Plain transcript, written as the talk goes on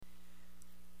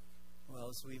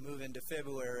as we move into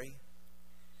February,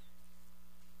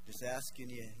 just asking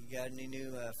you got any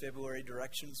new February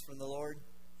directions from the Lord?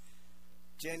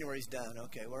 January's done.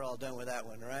 Okay, we're all done with that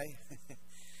one, right?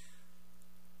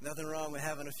 Nothing wrong with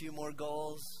having a few more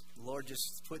goals. The Lord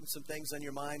just putting some things on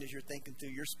your mind as you're thinking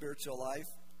through your spiritual life.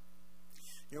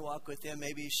 Your walk with Him,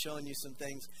 maybe He's showing you some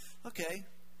things. Okay,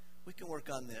 we can work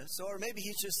on this. Or maybe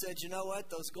He's just said, you know what,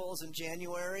 those goals in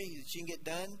January that you can get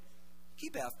done,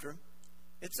 keep after them.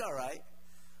 It's all right.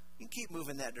 You can keep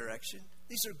moving that direction.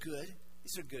 These are good.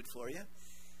 These are good for you.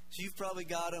 So you've probably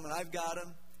got them, and I've got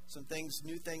them. Some things,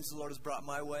 new things the Lord has brought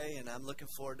my way, and I'm looking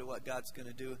forward to what God's going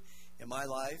to do in my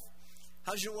life.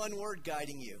 How's your one word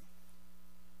guiding you?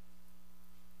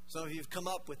 Some of you have come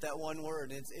up with that one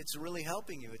word, and it's really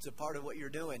helping you. It's a part of what you're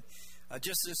doing.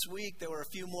 Just this week, there were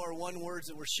a few more one words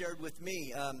that were shared with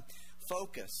me.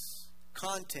 Focus,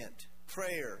 content,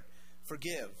 prayer,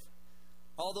 forgive.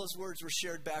 All those words were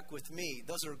shared back with me.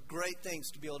 Those are great things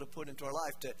to be able to put into our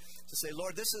life, to say,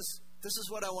 Lord, this is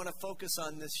what I want to focus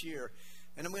on this year.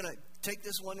 And I'm going to take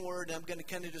this one word and I'm going to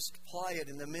kind of just apply it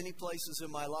in the many places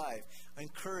in my life. I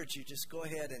encourage you, just go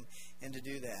ahead and to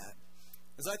do that.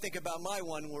 As I think about my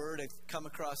one word, I've come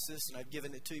across this and I've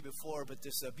given it to you before, but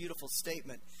this beautiful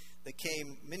statement that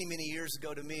came many, many years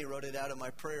ago to me, wrote it out on my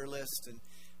prayer list. And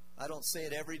I don't say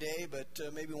it every day, but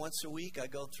maybe once a week I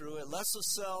go through it. Less of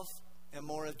self and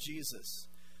more of Jesus.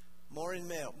 More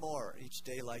and more each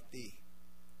day like thee.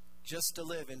 Just to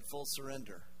live in full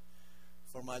surrender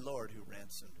for my Lord who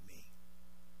ransomed me.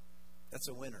 That's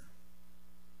a winner.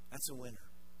 That's a winner.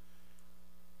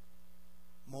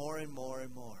 More and more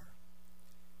and more.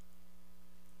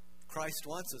 Christ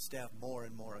wants us to have more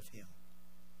and more of Him.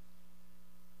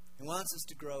 He wants us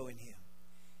to grow in Him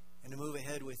and to move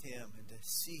ahead with Him and to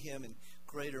see Him in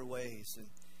greater ways. And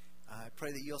I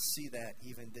pray that you'll see that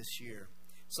even this year.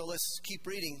 So let's keep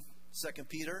reading 2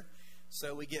 Peter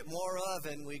so we get more of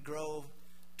and we grow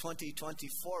 2020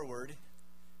 forward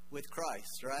with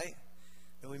Christ, right?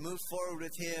 And we move forward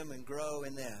with Him and grow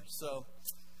in that. So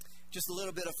just a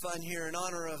little bit of fun here in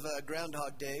honor of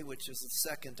Groundhog Day, which is the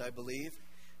 2nd, I believe.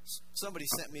 Somebody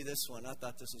sent me this one. I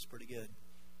thought this was pretty good.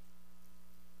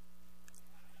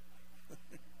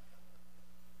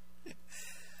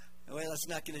 Well, it's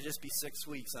not going to just be 6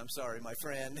 weeks. I'm sorry, my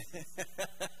friend.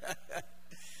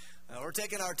 We're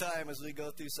taking our time as we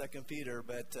go through 2 Peter,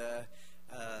 but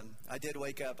I did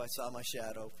wake up. I saw my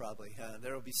shadow, probably.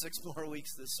 There will be 6 more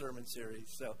weeks this sermon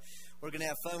series. So we're going to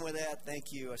have fun with that. Thank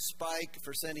you, Spike,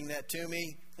 for sending that to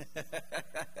me.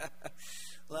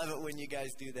 Love it when you guys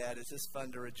do that. It's just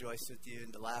fun to rejoice with you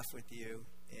and to laugh with you,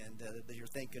 and that you're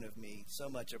thinking of me. So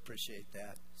much appreciate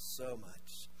that. So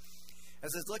much.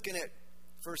 As I was looking at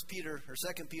 2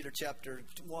 Peter chapter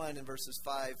 1 and verses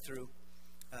 5 through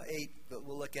 8 that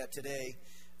we'll look at today.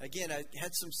 Again, I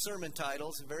had some sermon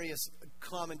titles, various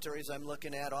commentaries I'm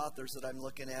looking at, authors that I'm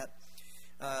looking at.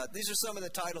 These are some of the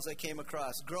titles I came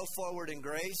across. Grow Forward in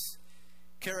Grace,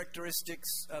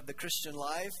 Characteristics of the Christian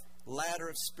Life, Ladder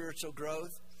of Spiritual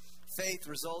Growth, Faith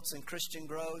Results in Christian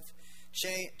Growth,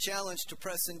 Challenge to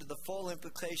Press into the Full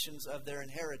Implications of Their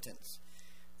Inheritance.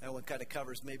 That one kind of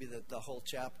covers maybe the whole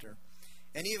chapter.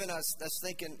 And even I was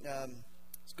thinking, I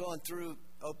was going through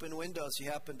Open Windows.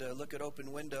 You happen to look at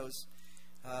Open Windows.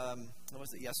 What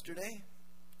was it, yesterday?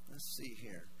 Let's see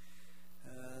here.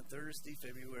 Thursday,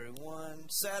 February 1.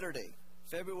 Saturday,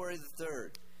 February the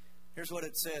 3rd. Here's what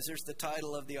it says. Here's the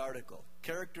title of the article.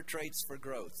 Character Traits for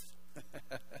Growth.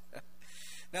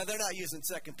 Now, they're not using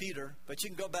 2 Peter, but you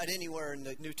can go about anywhere in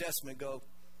the New Testament and go,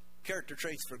 character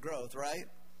traits for growth, right?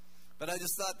 But I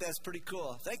just thought that's pretty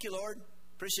cool. Thank you, Lord.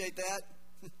 Appreciate that.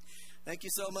 Thank you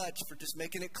so much for just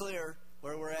making it clear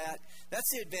where we're at. That's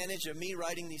the advantage of me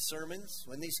writing these sermons.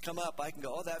 When these come up, I can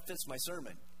go, oh, that fits my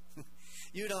sermon.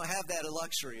 You don't have that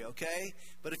luxury, okay?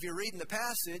 But if you're reading the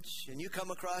passage and you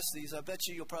come across these, I bet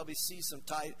you'll probably see some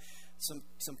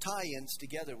tie-ins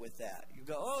together with that. You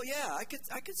go, oh yeah, I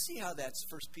could see how that's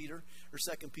 1 Peter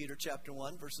or 2 Peter chapter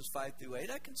 1, verses 5 through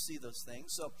 8. I can see those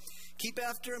things. So keep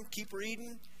after them, keep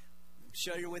reading.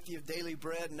 Share with you Daily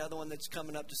Bread, another one that's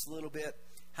coming up just a little bit.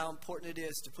 How important it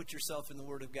is to put yourself in the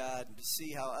Word of God and to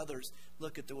see how others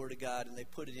look at the Word of God and they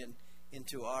put it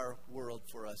into our world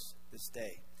for us this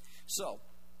day. So,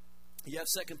 you have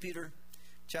 2 Peter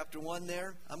chapter 1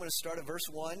 there. I'm going to start at verse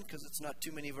 1 because it's not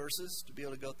too many verses to be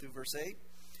able to go through verse 8.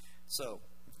 So,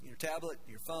 your tablet,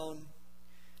 your phone,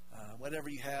 whatever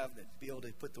you have, to be able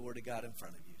to put the Word of God in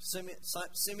front of you.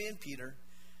 Simeon Peter,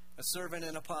 a servant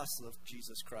and apostle of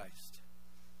Jesus Christ.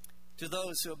 To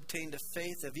those who obtained a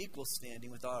faith of equal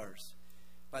standing with ours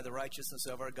by the righteousness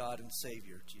of our God and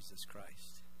Savior, Jesus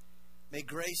Christ. May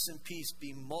grace and peace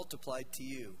be multiplied to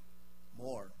you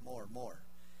more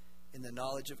in the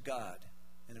knowledge of God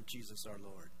and of Jesus our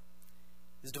Lord.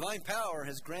 His divine power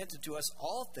has granted to us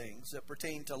all things that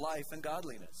pertain to life and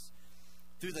godliness,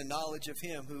 through the knowledge of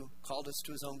him who called us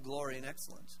to his own glory and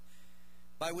excellence,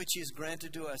 by which he has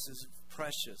granted to us his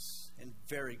precious and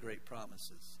very great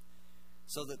promises,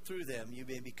 so that through them you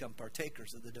may become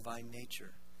partakers of the divine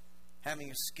nature, having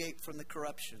escaped from the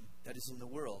corruption that is in the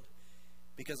world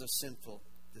because of sinful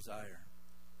desire.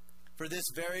 For this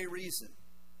very reason,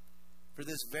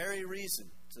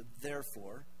 so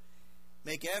therefore,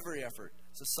 make every effort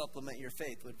to supplement your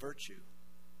faith with virtue,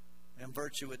 and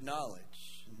virtue with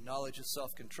knowledge, and knowledge with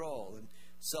self-control, and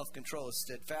self-control with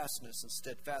steadfastness, and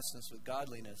steadfastness with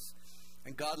godliness,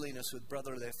 and godliness with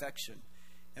brotherly affection,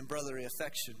 and brotherly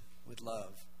affection with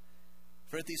love.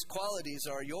 For if these qualities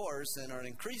are yours and are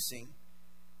increasing,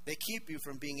 they keep you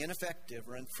from being ineffective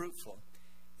or unfruitful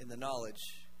in the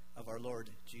knowledge of our Lord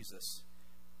Jesus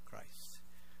Christ.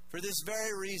 For this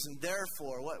very reason,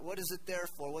 therefore, what is it there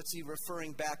for? What's he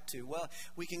referring back to? Well,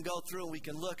 we can go through and we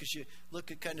can look as you look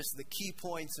at kind of the key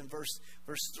points in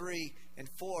verse 3 and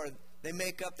 4. They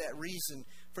make up that reason.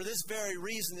 For this very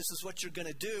reason, this is what you're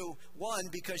going to do. One,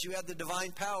 because you have the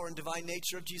divine power and divine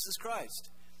nature of Jesus Christ.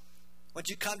 Once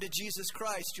you come to Jesus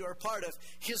Christ, you are part of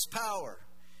his power.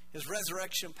 His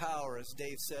resurrection power, as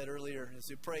Dave said earlier as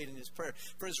he prayed in his prayer.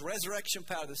 For his resurrection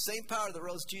power, the same power that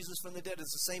rose Jesus from the dead is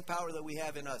the same power that we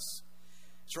have in us.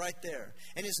 It's right there.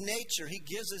 And his nature, he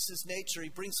gives us his nature. He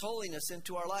brings holiness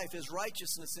into our life, his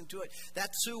righteousness into it.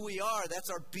 That's who we are. That's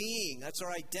our being. That's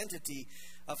our identity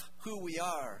of who we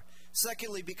are.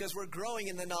 Secondly, because we're growing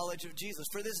in the knowledge of Jesus.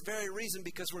 For this very reason,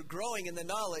 because we're growing in the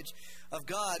knowledge of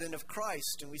God and of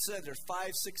Christ. And we said there's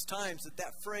 5-6 times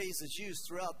that phrase is used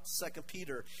throughout 2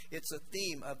 Peter. It's a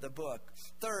theme of the book.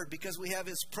 Third, because we have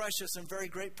his precious and very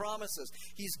great promises.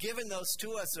 He's given those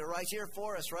to us. They're right here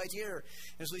for us, right here.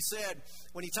 As we said,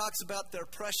 when he talks about their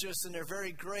precious and they're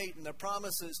very great and their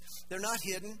promises, they're not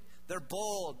hidden. They're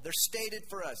bold. They're stated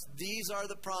for us. These are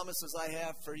the promises I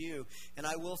have for you, and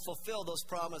I will fulfill those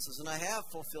promises. And I have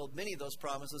fulfilled many of those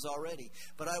promises already,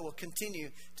 but I will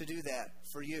continue to do that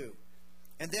for you.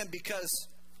 And then because,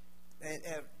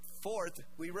 fourth,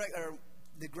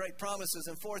 the great promises,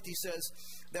 and fourth, he says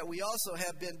that we also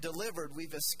have been delivered.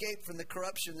 We've escaped from the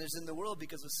corruption that's in the world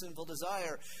because of sinful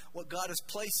desire. What God has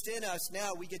placed in us now,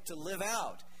 we get to live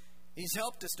out. He's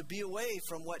helped us to be away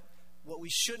from what we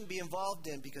shouldn't be involved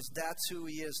in, because that's who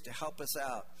he is to help us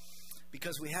out.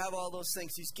 Because we have all those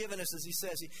things. He's given us, as he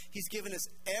says, he's given us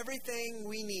everything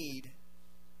we need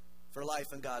for life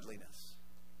and godliness.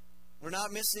 We're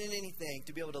not missing anything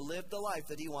to be able to live the life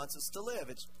that he wants us to live.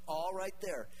 It's all right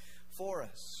there for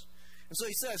us. And so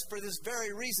he says, for this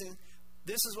very reason,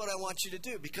 this is what I want you to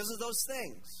do. Because of those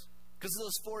things. Because of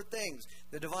those 4 things,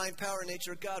 the divine power and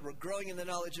nature of God, we're growing in the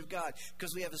knowledge of God,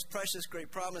 because we have his precious great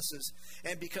promises,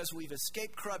 and because we've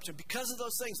escaped corruption. Because of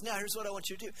those things, now here's what I want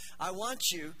you to do. I want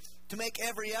you to make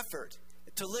every effort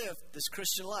to live this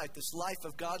Christian life, this life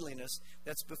of godliness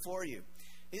that's before you.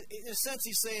 In a sense,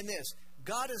 he's saying this: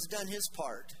 God has done his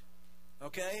part,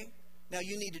 okay? Now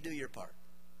you need to do your part.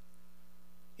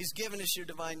 He's given us your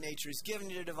divine nature. He's given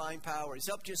you your divine power. He's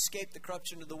helped you escape the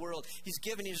corruption of the world. He's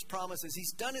given you his promises.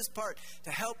 He's done his part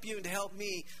to help you and to help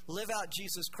me live out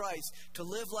Jesus Christ, to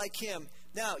live like him.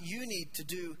 Now, you need to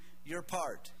do your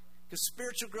part. Because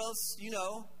spiritual growth, you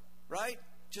know, right?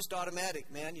 Just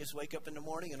automatic, man. You just wake up in the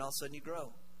morning and all of a sudden you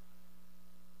grow.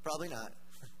 Probably not.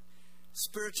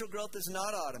 Spiritual growth is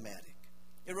not automatic.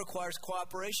 It requires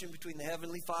cooperation between the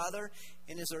Heavenly Father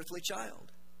and his earthly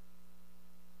child.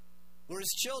 We're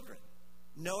his children.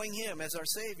 Knowing him as our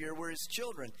Savior, we're his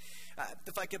children.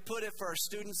 If I could put it for our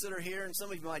students that are here, and some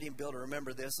of you might even be able to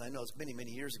remember this. I know it's many,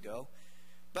 many years ago.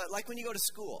 But like when you go to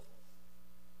school.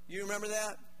 You remember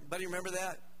that? Anybody remember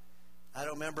that? I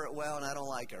don't remember it well, and I don't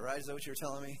like it, right? Is that what you're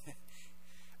telling me?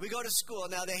 We go to school.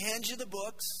 Now, they hand you the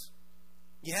books.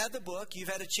 You have the book. You've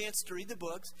had a chance to read the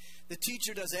books. The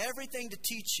teacher does everything to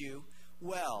teach you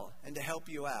well and to help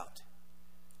you out.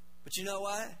 But you know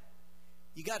what?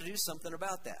 You got to do something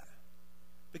about that,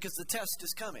 because the test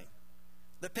is coming.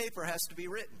 The paper has to be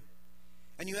written.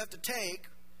 And you have to take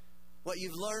what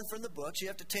you've learned from the books, you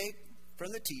have to take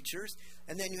from the teachers,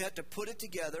 and then you have to put it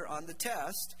together on the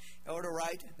test in order to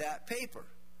write that paper.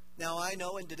 Now, I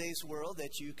know in today's world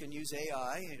that you can use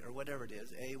AI, or whatever it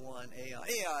is,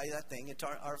 AI, that thing, it's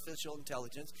artificial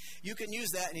intelligence. You can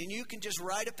use that, and you can just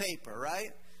write a paper,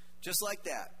 right? Just like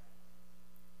that.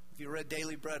 If you read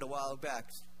Daily Bread a while back,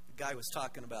 the guy was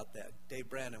talking about that. Dave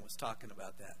Brandon was talking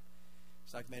about that.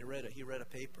 It's like, man, he read a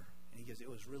paper, and he goes, it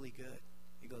was really good.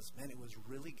 He goes, man, it was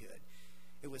really good.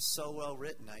 It was so well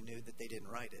written, I knew that they didn't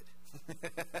write it.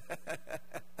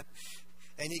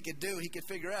 And he could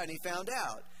figure out, and he found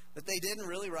out that they didn't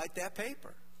really write that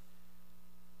paper.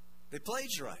 They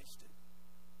plagiarized it.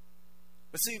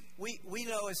 But see, we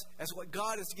know as what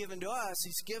God has given to us,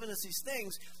 He's given us these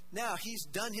things. Now, He's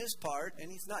done His part,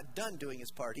 and He's not done doing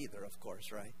His part either, of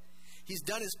course, right? He's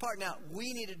done His part. Now,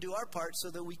 we need to do our part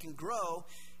so that we can grow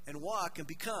and walk and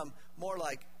become more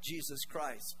like Jesus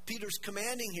Christ. Peter's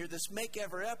commanding here this make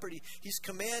every effort. He's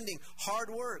commanding hard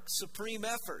work, supreme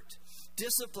effort,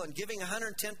 discipline, giving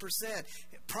 110%,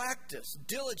 practice,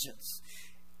 diligence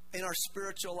in our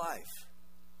spiritual life.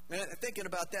 And thinking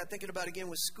about that, thinking about again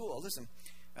with school. Listen,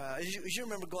 as you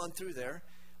remember going through there,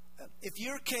 if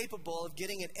you're capable of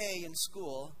getting an A in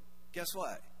school, guess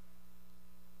what?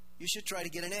 You should try to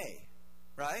get an A,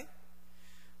 right?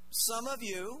 Some of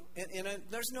you, and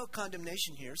there's no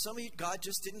condemnation here, some of you, God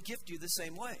just didn't gift you the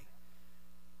same way.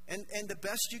 And the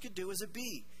best you could do is a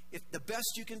B. If the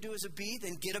best you can do is a B,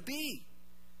 then get a B.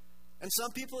 And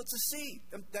some people it's a C.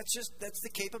 That's the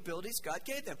capabilities God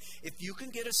gave them. If you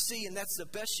can get a C and that's the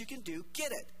best you can do,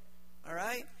 get it. All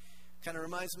right? Kind of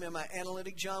reminds me of my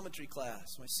analytic geometry class,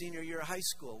 my senior year of high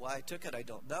school. Why I took it, I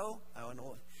don't know.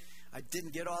 I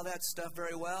didn't get all that stuff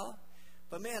very well.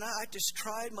 But man, I just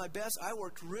tried my best. I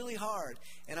worked really hard.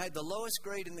 And I had the lowest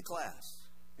grade in the class.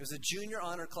 It was a junior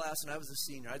honor class and I was a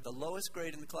senior. I had the lowest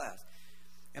grade in the class.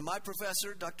 And my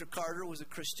professor, Dr. Carter, was a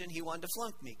Christian. He wanted to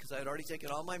flunk me because I had already taken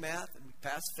all my math and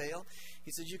pass, fail.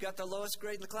 He said, "You got the lowest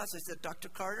grade in the class." I said, "Dr.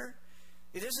 Carter,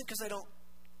 it isn't because I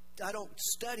don't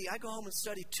study. I go home and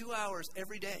study 2 hours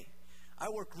every day. I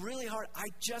work really hard. I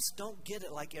just don't get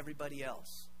it like everybody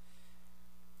else."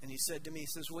 And he said to me, he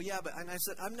says, "Well, yeah, but," and I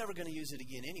said, "I'm never going to use it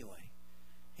again anyway."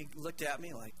 He looked at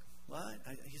me like, "What?"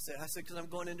 I said, "Because I'm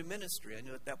going into ministry." I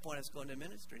knew at that point I was going into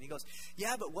ministry. And he goes,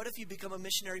 "Yeah, but what if you become a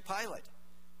missionary pilot?"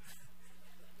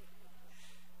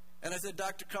 And I said,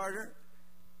 "Dr. Carter,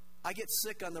 I get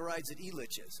sick on the rides at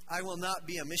Elitch's. I will not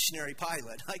be a missionary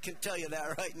pilot. I can tell you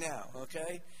that right now,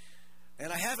 okay?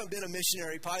 And I haven't been a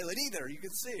missionary pilot either, you can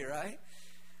see, right?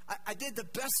 I did the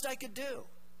best I could do.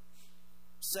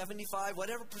 75,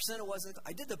 whatever percent it was,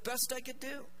 I did the best I could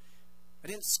do. I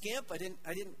didn't skimp. I didn't,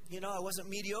 I wasn't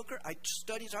mediocre. I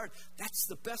studied hard. That's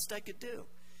the best I could do.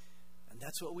 And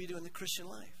that's what we do in the Christian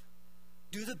life.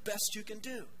 Do the best you can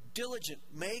do. Diligent.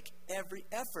 Make every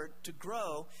effort to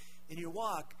grow in your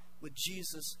walk with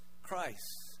Jesus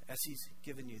Christ as He's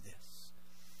given you this.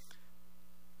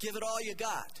 Give it all you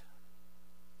got.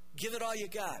 Give it all you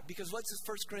got. Because what does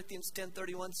 1 Corinthians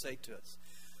 10:31 say to us?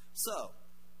 So,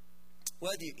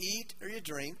 whether you eat or you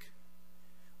drink,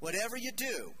 whatever you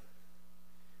do,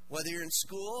 whether you're in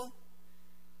school,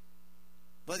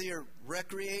 whether you're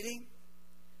recreating,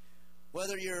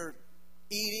 whether you're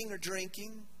eating or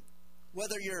drinking,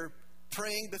 whether you're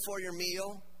praying before your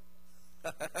meal,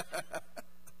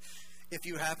 if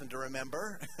you happen to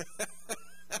remember,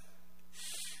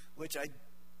 which I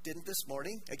didn't this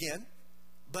morning, again,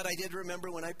 but I did remember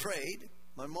when I prayed,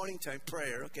 my morning time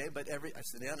prayer, okay, but I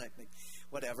sit down and I think,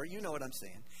 whatever, you know what I'm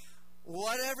saying.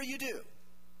 Whatever you do,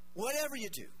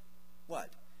 what?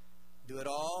 Do it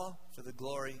all for the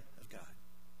glory of God.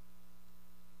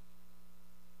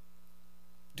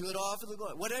 Do it all for the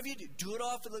glory. Whatever you do it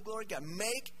all for the glory of God.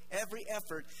 Make every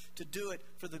effort to do it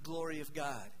for the glory of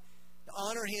God. To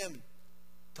honor Him,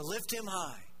 to lift Him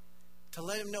high, to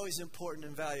let Him know He's important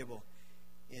and valuable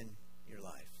in your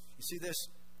life. You see this?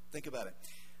 Think about it.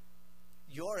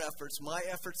 Your efforts, my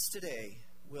efforts today,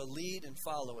 will lead and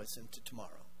follow us into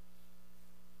tomorrow.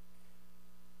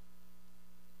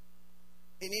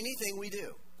 In anything we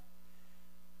do,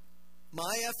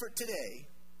 my effort today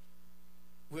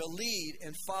will lead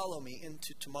and follow me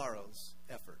into tomorrow's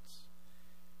efforts.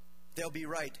 They'll be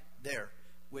right there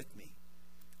with me.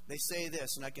 They say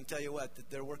this, and I can tell you what, that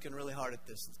they're working really hard at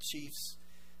this. The Chiefs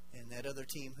and that other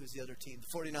team, who's the other team?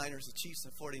 The 49ers, the Chiefs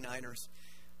and 49ers.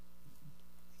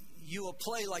 You will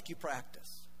play like you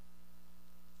practice.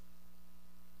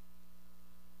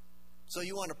 So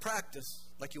you want to practice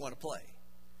like you want to play.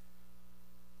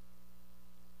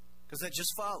 Because that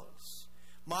just follows.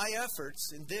 My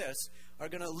efforts in this are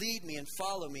going to lead me and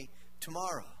follow me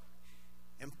tomorrow.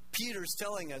 And Peter's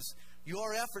telling us,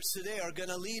 your efforts today are going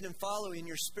to lead and follow in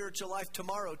your spiritual life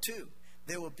tomorrow too.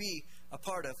 They will be a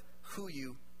part of who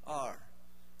you are.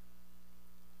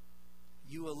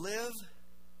 You will live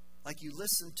like you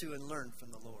listen to and learn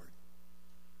from the Lord.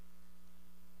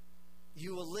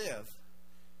 You will live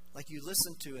like you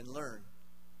listen to and learn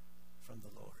from the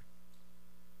Lord.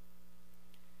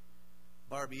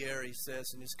 Barbieri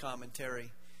says in his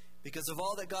commentary, because of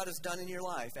all that God has done in your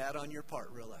life, add on your part,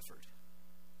 real effort.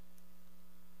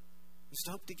 Just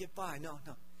hope to get by. No.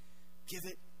 Give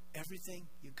it everything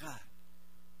you got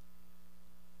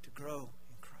to grow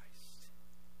in Christ.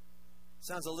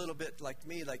 Sounds a little bit like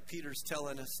me, like Peter's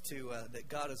telling us that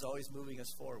God is always moving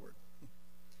us forward.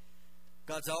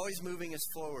 God's always moving us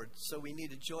forward, so we need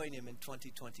to join Him in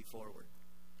 2020 forward.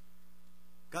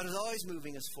 God is always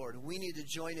moving us forward, and we need to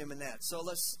join Him in that. So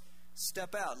let's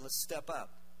step out and let's step up.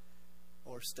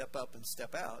 Or step up and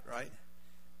step out, right?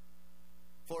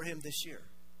 For Him this year.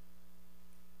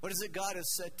 What is it God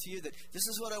has said to you that this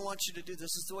is what I want you to do?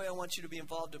 This is the way I want you to be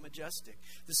involved in Majestic.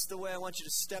 This is the way I want you to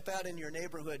step out in your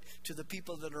neighborhood to the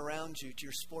people that are around you, to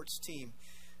your sports team,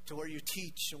 to where you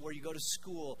teach and where you go to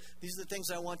school. These are the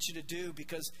things I want you to do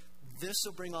because this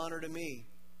will bring honor to me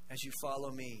as you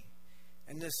follow me.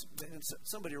 And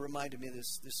somebody reminded me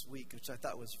this week, which I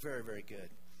thought was very, very good.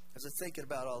 As I'm thinking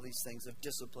about all these things of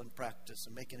discipline, practice,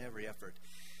 and making every effort.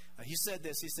 He said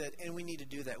this, he said, and we need to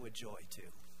do that with joy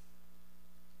too.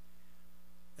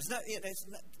 It's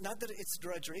not that it's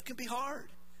drudgery. It can be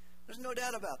hard. There's no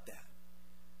doubt about that.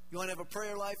 You want to have a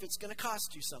prayer life, it's going to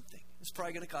cost you something. It's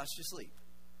probably going to cost you sleep.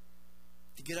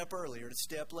 To get up early or to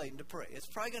stay up late and to pray. It's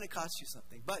probably going to cost you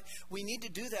something. But we need to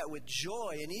do that with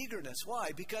joy and eagerness.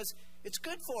 Why? Because it's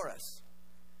good for us.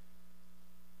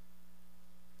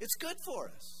 It's good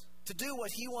for us to do what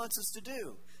He wants us to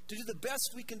do the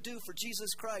best we can do for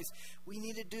Jesus Christ. We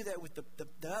need to do that with the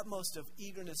utmost of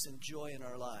eagerness and joy in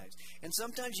our lives. And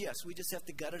sometimes, yes, we just have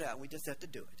to gut it out. We just have to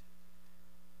do it.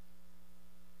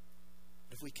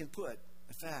 If we can put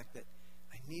the fact that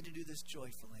I need to do this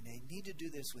joyfully, and I need to do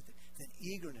this with an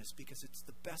eagerness because it's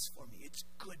the best for me, it's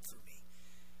good for me,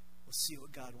 we'll see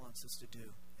what God wants us to do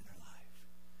in our life.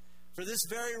 For this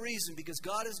very reason, because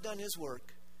God has done His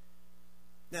work,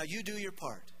 now you do your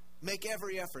part. Make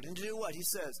every effort. And to do what? He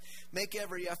says, make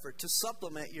every effort to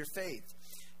supplement your faith.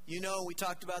 You know, we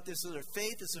talked about this earlier.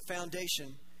 Faith is the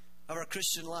foundation of our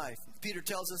Christian life. Peter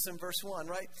tells us in verse 1,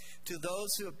 right? To those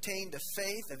who obtained a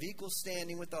faith of equal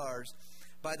standing with ours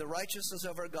by the righteousness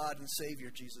of our God and Savior,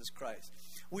 Jesus Christ.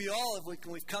 We all,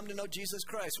 we've come to know Jesus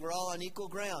Christ, we're all on equal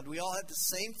ground. We all have the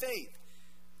same faith.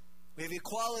 We have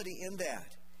equality in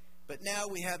that. But now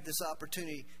we have this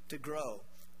opportunity to grow.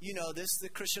 You know this, the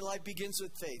Christian life begins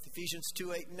with faith. Ephesians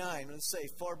 2, 8, and 9. Let's say,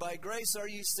 for by grace are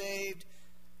you saved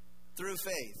through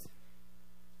faith.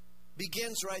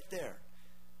 Begins right there.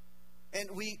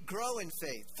 And we grow in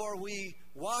faith. For we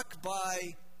walk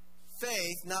by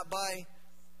faith, not by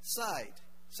sight.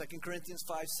 2 Corinthians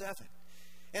 5, 7.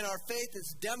 And our faith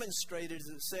is demonstrated, as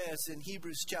it says in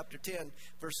Hebrews chapter 10,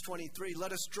 verse 23.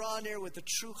 Let us draw near with a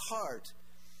true heart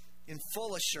in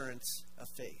full assurance of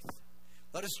faith.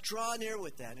 Let us draw near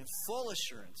with that in full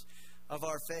assurance of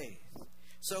our faith.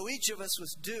 So each of us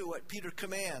must do what Peter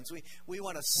commands. We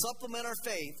want to supplement our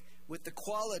faith with the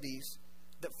qualities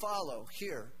that follow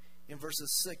here in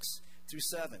verses 6 through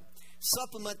 7.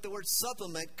 Supplement, the word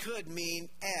supplement could mean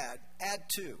add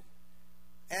to.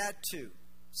 Add to.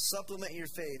 Supplement your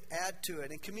faith. Add to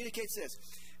it. And communicates this.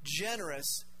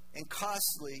 Generous and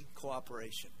costly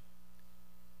cooperation.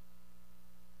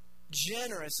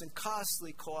 Generous and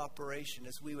costly cooperation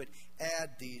as we would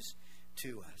add these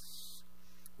to us.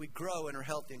 We grow and are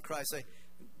healthy in Christ.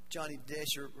 Johnny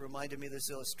Dasher reminded me of this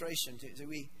illustration.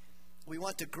 We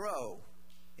want to grow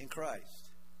in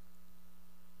Christ.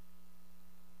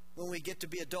 When we get to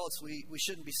be adults, we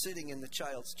shouldn't be sitting in the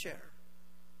child's chair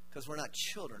because we're not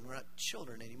children. We're not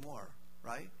children anymore,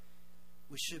 right?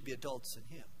 We should be adults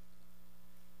in Him.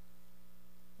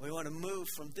 We want to move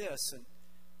from this and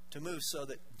to move so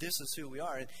that this is who we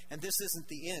are. And this isn't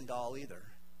the end all either,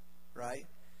 right?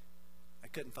 I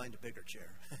couldn't find a bigger chair.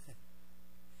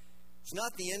 It's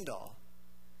not the end all.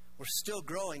 We're still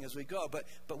growing as we go, but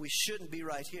we shouldn't be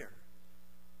right here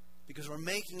because we're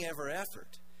making every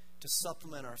effort to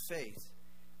supplement our faith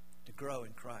to grow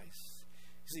in Christ.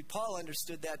 You see, Paul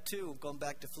understood that too, going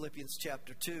back to Philippians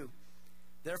chapter 2.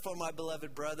 Therefore, my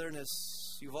beloved brethren,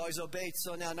 as you've always obeyed,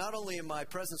 so now not only in my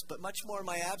presence, but much more in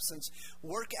my absence,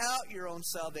 work out your own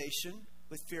salvation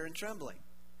with fear and trembling.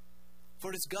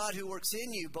 For it is God who works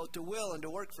in you both to will and to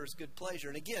work for His good pleasure.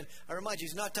 And again, I remind you,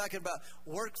 He's not talking about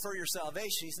work for your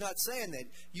salvation. He's not saying that.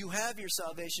 You have your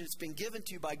salvation. It's been given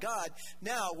to you by God.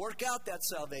 Now, work out that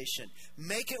salvation.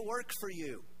 Make it work for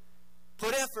you.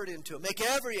 Put effort into it. Make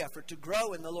every effort to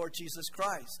grow in the Lord Jesus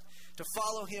Christ. To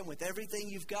follow Him with everything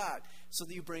you've got so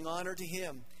that you bring honor to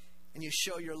Him and you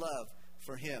show your love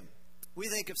for Him. We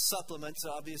think of supplements,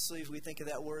 obviously, if we think of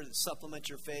that word, supplement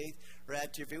your faith or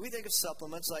add to your faith. We think of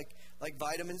supplements like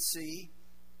vitamin C,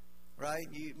 right?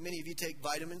 Many of you take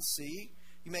vitamin C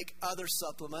You make other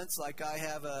supplements, like I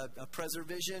have a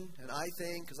Preservision, an eye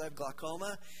thing, because I have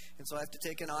glaucoma, and so I have to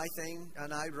take an eye thing,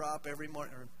 an eye drop every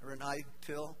morning, or an eye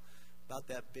pill, about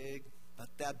that big.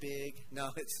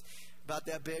 No, it's about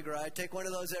that big, right? Take one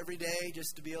of those every day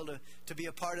just to be able to be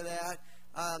a part of that.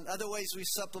 Other ways we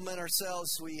supplement ourselves,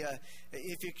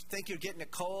 if you think you're getting a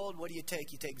cold, what do you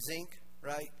take? You take zinc,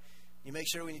 right? You make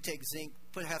sure when you take zinc,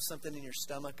 have something in your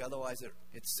stomach, otherwise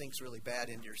it sinks really bad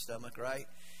into your stomach, right?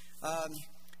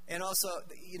 And also,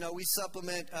 we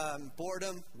supplement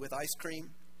boredom with ice cream.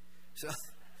 So,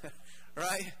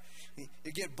 right?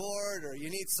 You get bored or you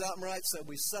need something, right? So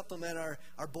we supplement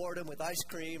our boredom with ice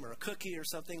cream or a cookie or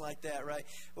something like that, right?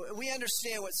 We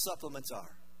understand what supplements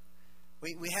are.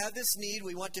 We have this need.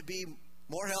 We want to be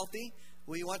more healthy.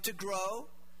 We want to grow.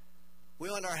 We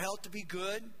want our health to be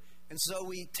good. And so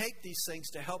we take these things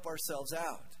to help ourselves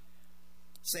out.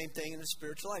 Same thing in the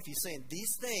spiritual life. He's saying,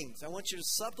 these things, I want you to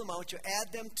supplement. I want you to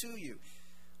add them to you.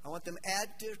 I want them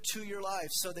added to your life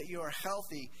so that you are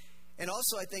healthy. And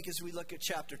also, I think, as we look at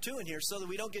chapter 2 in here, so that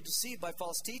we don't get deceived by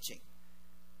false teaching.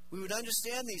 We would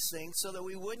understand these things so that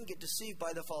we wouldn't get deceived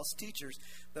by the false teachers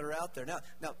that are out there. Now,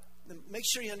 make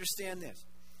sure you understand this.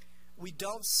 We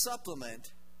don't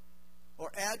supplement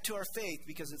or add to our faith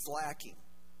because it's lacking.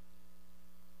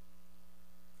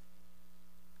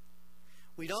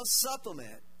 We don't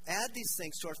supplement, add these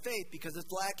things to our faith because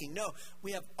it's lacking. No,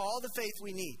 we have all the faith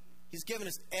we need. He's given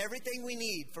us everything we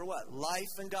need for what?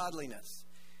 Life and godliness.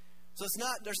 So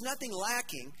there's nothing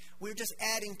lacking. We're just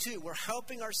adding to. We're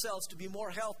helping ourselves to be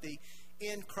more healthy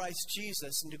in Christ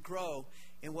Jesus and to grow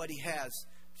in what He has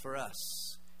for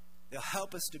us. They'll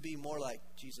help us to be more like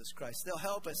Jesus Christ. They'll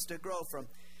help us to grow from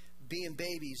being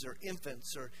babies or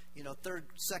infants or, third,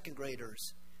 second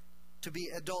graders to be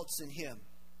adults in Him,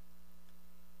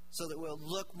 so that we'll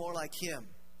look more like Him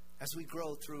as we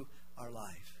grow through our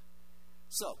life.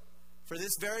 So, for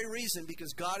this very reason,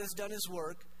 because God has done His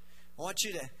work, I want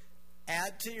you to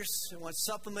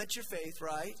supplement your faith,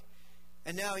 right?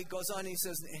 And now he goes on and he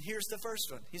says, and here's the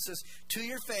first one. He says, to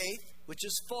your faith, which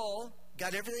is full,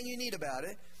 got everything you need about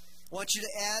it, I want you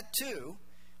to add to,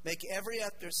 make every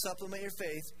effort to supplement your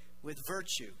faith with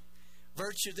virtue.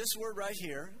 Virtue, this word right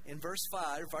here, in verse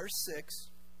 5, verse 6,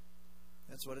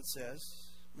 that's what it says.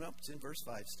 Nope, it's in verse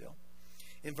 5 still.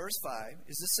 In verse 5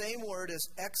 is the same word as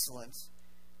excellence,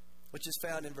 which is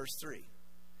found in verse 3.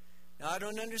 Now, I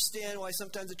don't understand why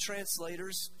sometimes the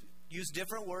translators use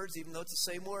different words, even though it's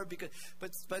the same word.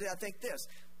 But I think this.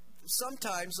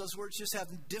 Sometimes those words just have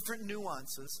different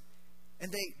nuances,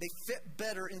 and they fit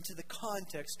better into the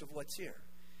context of what's here.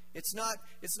 It's not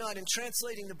in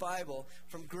translating the Bible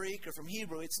from Greek or from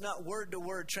Hebrew, it's not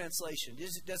word-to-word translation.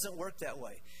 It doesn't work that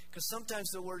way, because sometimes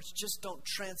the words just don't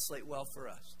translate well for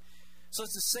us. So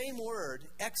it's the same word,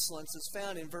 excellence, is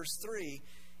found in verse 3,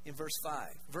 in verse 5.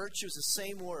 Virtue is the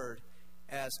same word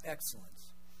as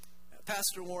excellence.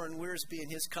 Pastor Warren Wiersbe, in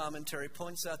his commentary,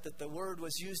 points out that the word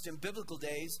was used in biblical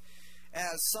days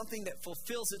as something that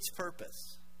fulfills its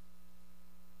purpose.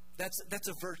 That's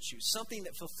a virtue, something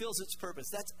that fulfills its purpose.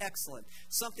 That's excellent,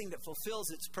 something that fulfills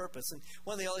its purpose. And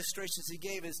one of the illustrations he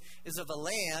gave is of a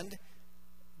land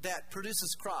that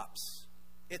produces crops.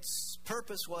 Its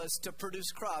purpose was to produce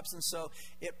crops, and so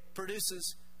it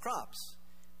produces crops.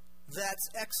 That's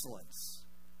excellence.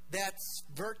 That's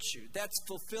virtue. That's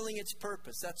fulfilling its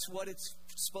purpose. That's what it's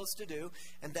supposed to do,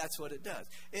 and that's what it does.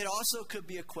 It also could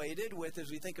be equated with,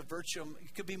 as we think of virtue,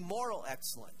 it could be moral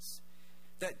excellence.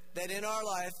 That in our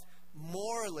life,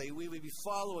 morally, we would be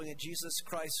following what Jesus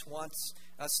Christ wants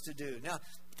us to do. Now,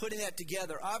 putting that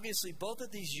together, obviously both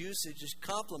of these usages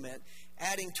complement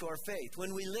adding to our faith.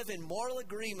 When we live in moral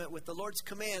agreement with the Lord's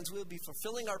commands, we'll be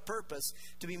fulfilling our purpose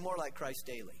to be more like Christ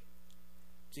daily.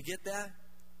 Did you get that?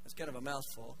 That's kind of a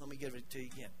mouthful. Let me give it to you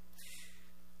again.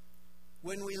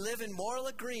 When we live in moral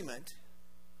agreement,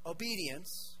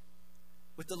 obedience,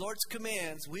 with the Lord's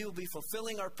commands, we will be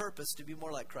fulfilling our purpose to be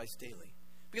more like Christ daily.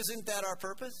 Because isn't that our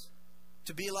purpose?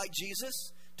 To be like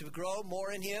Jesus? To grow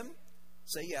more in Him?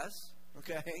 Say yes.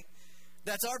 Okay?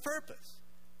 That's our purpose.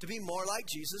 To be more like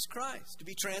Jesus Christ. To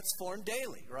be transformed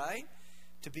daily, right?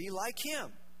 To be like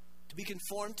Him. To be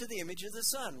conformed to the image of the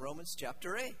Son. Romans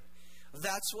chapter 8.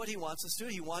 That's what He wants us to do.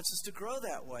 He wants us to grow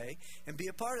that way and be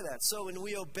a part of that. So when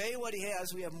we obey what He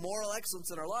has, we have moral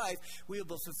excellence in our life. We will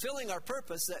be fulfilling our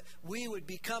purpose that we would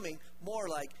be becoming more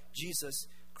like Jesus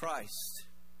Christ.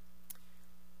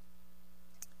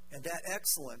 And that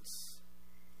excellence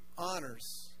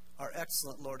honors our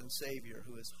excellent Lord and Savior,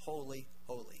 who is holy,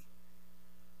 holy.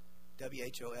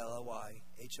 W-H-O-L-L-Y,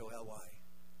 H-O-L-Y.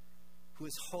 Who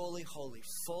is holy, holy,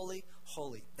 fully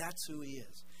holy. That's who He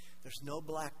is. There's no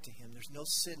black to Him. There's no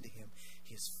sin to Him.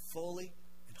 He is fully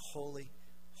and wholly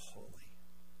holy.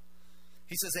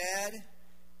 He says, add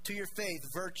to your faith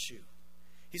virtue.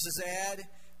 He says, add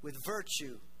with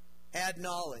virtue, add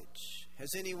knowledge.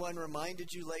 Has anyone reminded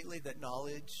you lately that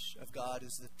knowledge of God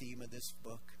is the theme of this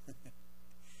book?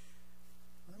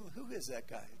 Well, who is that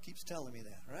guy? He keeps telling me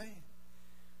that, right?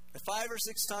 5 or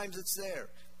 6 times it's there.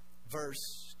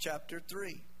 Verse chapter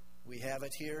 3. We have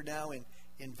it here now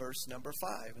in verse number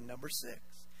 5 and number 6.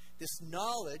 This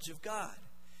knowledge of God,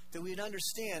 that we'd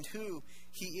understand who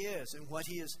He is and what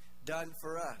He has done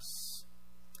for us.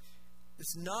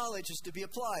 This knowledge is to be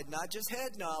applied, not just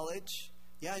head knowledge.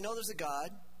 Yeah, I know there's a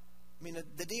God. I mean,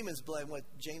 the demons blame what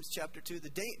James chapter 2,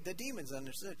 the demons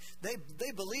understood.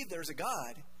 They believe there's a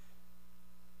God,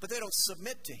 but they don't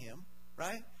submit to Him,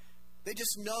 right? They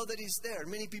just know that He's there.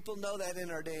 Many people know that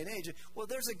in our day and age. Well,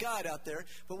 there's a God out there,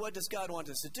 but what does God want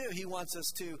us to do? He wants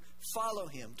us to follow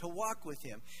Him, to walk with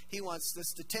Him. He wants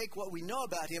us to take what we know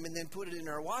about Him and then put it in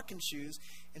our walking shoes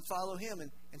and follow Him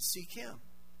and seek Him.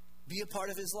 Be a part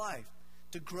of His life,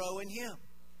 to grow in Him.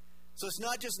 So it's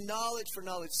not just knowledge for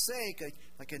knowledge's sake,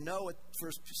 like I know what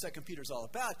 2 Peter is all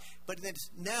about, but then it's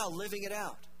now living it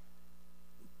out.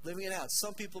 Living it out.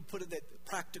 Some people put it that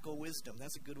practical wisdom.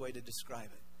 That's a good way to describe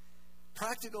it.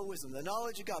 Practical wisdom, the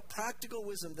knowledge of God, practical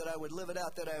wisdom that I would live it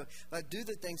out, that I do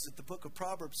the things that the book of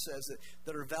Proverbs says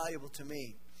that are valuable to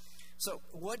me. So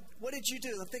what did you do?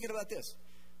 I'm thinking about this.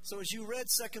 So as you read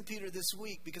 2 Peter this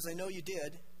week, because I know you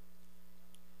did,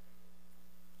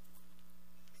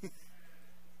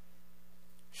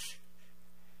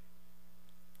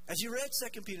 as you read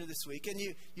 2 Peter this week and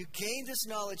you gained this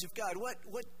knowledge of God,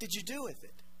 what did you do with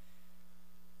it?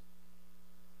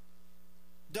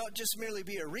 Don't just merely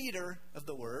be a reader of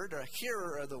the Word or a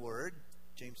hearer of the Word,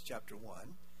 James chapter 1,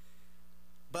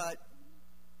 but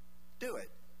do it,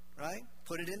 right?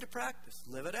 Put it into practice.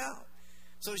 Live it out.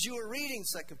 So as you were reading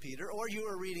 2 Peter, or you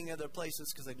were reading other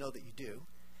places, because I know that you do,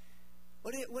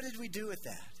 what did we do with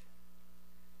that?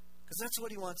 Because that's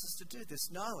what He wants us to do,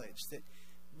 this knowledge, that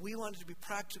we want it to be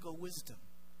practical wisdom.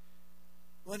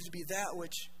 We want it to be that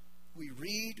which we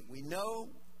read, we know,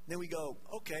 then we go,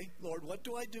 okay, Lord, what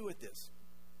do I do with this?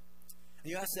 And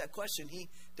you ask that question, He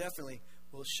definitely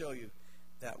will show you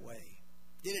that way.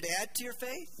 Did it add to your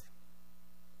faith?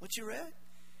 What you read?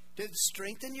 Did it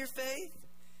strengthen your faith?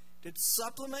 Did it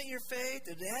supplement your faith?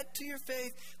 Did it add to your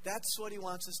faith? That's what He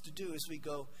wants us to do as we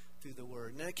go through the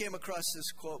Word. And I came across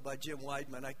this quote by Jim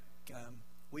Weidman.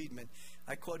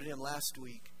 I quoted him last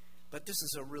week, but this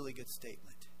is a really good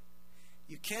statement.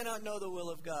 You cannot know the will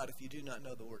of God if you do not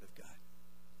know the Word of God.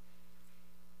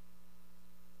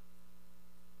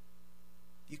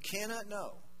 You cannot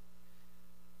know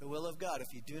the will of God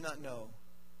if you do not know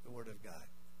the Word of God.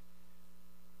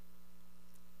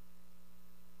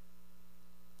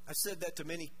 I've said that to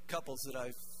many couples that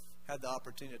I've had the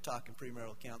opportunity to talk in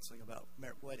premarital counseling about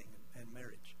wedding and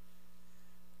marriage.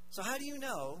 So how do you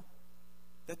know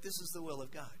that this is the will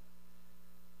of God?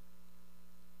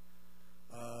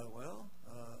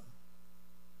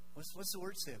 What's the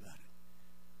Word say about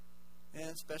it?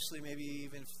 And especially maybe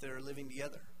even if they're living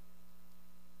together.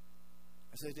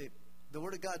 I say, the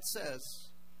Word of God says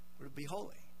we're to be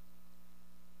holy.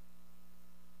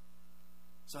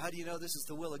 So how do you know this is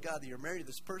the will of God, that you're married to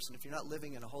this person, if you're not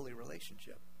living in a holy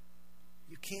relationship?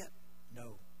 You can't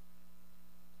know.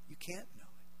 You can't know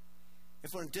it.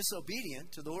 If we're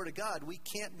disobedient to the Word of God, we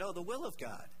can't know the will of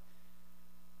God.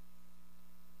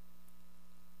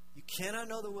 You cannot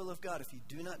know the will of God if you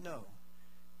do not know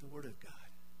the Word of God.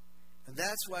 And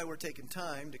that's why we're taking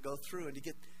time to go through and to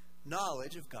get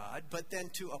knowledge of God, but then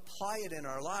to apply it in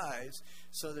our lives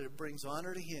so that it brings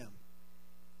honor to Him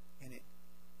and it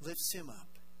lifts Him up,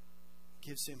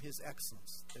 gives Him His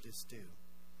excellence that is due.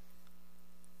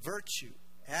 Virtue.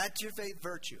 Add to your faith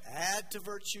virtue. Add to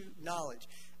virtue knowledge.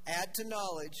 Add to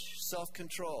knowledge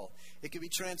self-control. It could be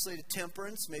translated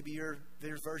temperance. Maybe your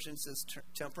version says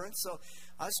temperance. So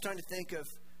I was trying to think of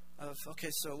okay,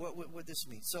 so what would this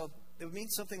mean? So it would mean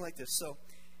something like this. So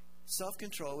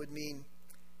self-control would mean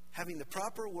having the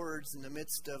proper words in the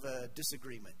midst of a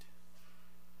disagreement.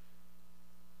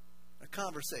 A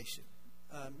conversation.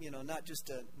 Not just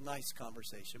a nice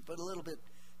conversation, but a little bit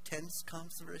tense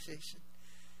conversation.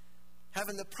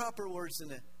 Having the proper words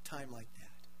in a time like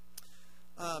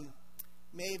that.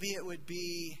 Maybe it would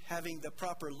be having the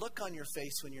proper look on your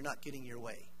face when you're not getting your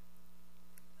way.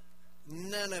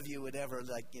 None of you would ever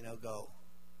go,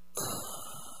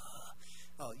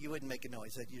 oh, you wouldn't make a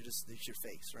noise. It's your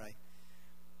face, right?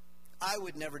 I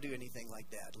would never do anything like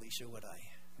that, Alicia, would I?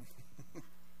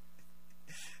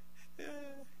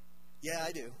 Yeah,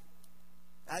 I do.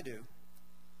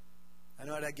 I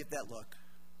know how to get that look.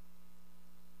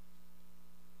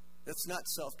 That's not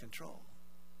self-control.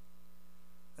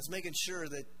 That's making sure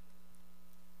that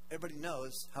everybody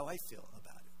knows how I feel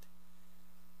about it.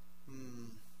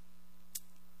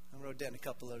 I wrote down a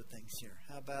couple other things here.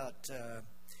 How about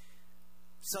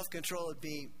self-control would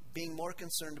be being more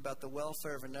concerned about the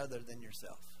welfare of another than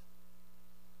yourself.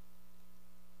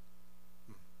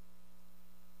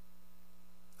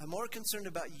 I'm more concerned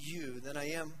about you than I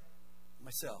am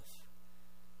myself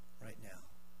right now.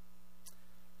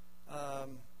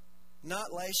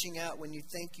 Not lashing out when you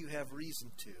think you have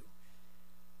reason to.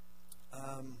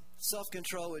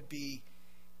 Self-control would be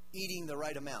eating the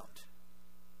right amount.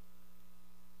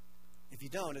 If you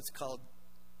don't, it's called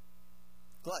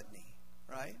gluttony,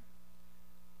 right?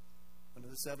 One of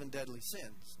the 7 deadly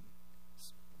sins.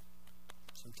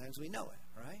 Sometimes we know it,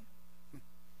 right?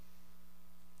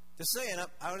 Just saying, I'm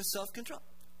out of self-control.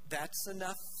 That's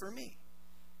enough for me.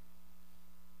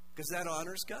 Because that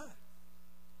honors God.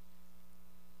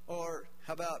 Or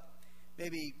how about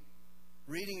maybe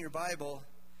reading your Bible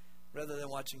rather than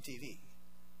watching TV?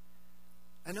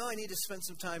 I know I need to spend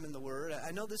some time in the Word.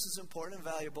 I know this is important and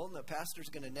valuable, and the pastor's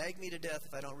going to nag me to death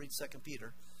if I don't read 2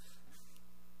 Peter.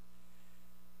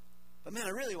 But man, I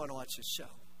really want to watch this show.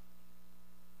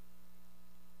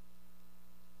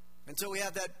 And so we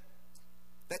have that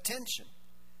tension.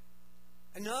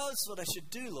 I know this is what I should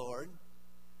do, Lord,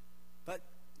 but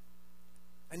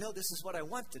I know this is what I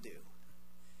want to do.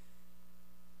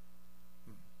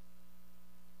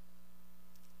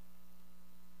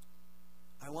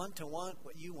 I want to want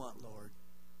what you want, Lord.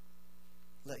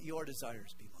 Let your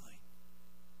desires be mine.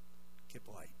 Kip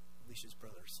White, Alicia's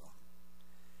brother's song.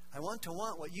 I want to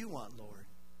want what you want, Lord.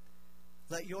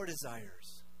 Let your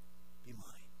desires be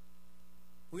mine.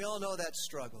 We all know that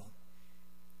struggle,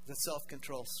 the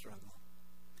self-control struggle.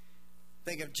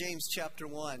 Think of James chapter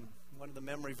 1, one of the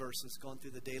memory verses, going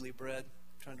through the daily bread,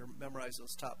 trying to memorize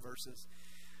those top verses.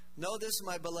 Know this,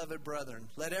 my beloved brethren.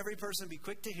 Let every person be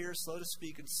quick to hear, slow to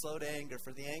speak, and slow to anger.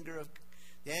 For the anger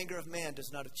of man does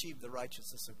not achieve the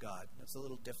righteousness of God. That's a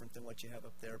little different than what you have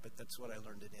up there, but that's what I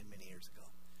learned it in many years ago.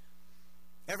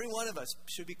 Every one of us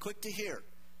should be quick to hear,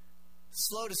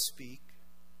 slow to speak,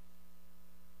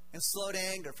 and slow to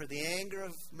anger. For the anger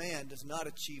of man does not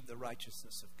achieve the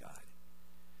righteousness of God.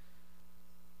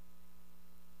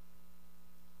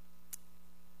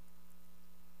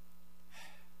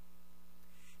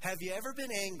 Have you ever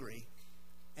been angry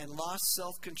and lost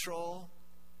self-control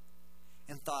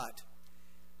and thought,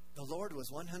 the Lord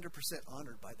was 100%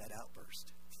 honored by that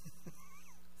outburst?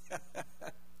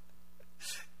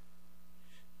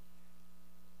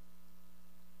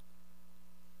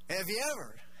 Have you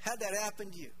ever had that happen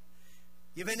to you?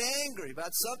 You've been angry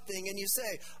about something and you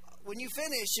say, when you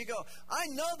finish, you go, I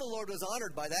know the Lord was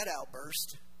honored by that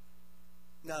outburst.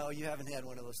 No, you haven't had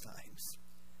one of those times.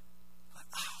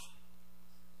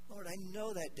 Lord, I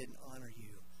know that didn't honor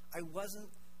you. I wasn't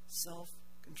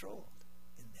self-controlled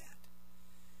in that.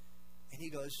 And he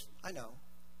goes, I know.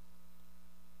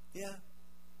 Yeah,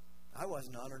 I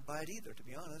wasn't honored by it either, to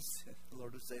be honest. The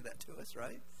Lord would say that to us,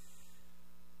 right?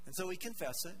 And so we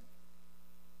confess it.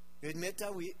 We admit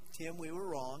to him we were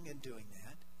wrong in doing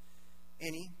that.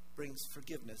 And he brings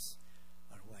forgiveness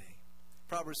our way.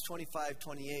 Proverbs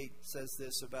 25:28 says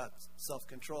this about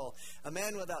self-control. A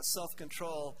man without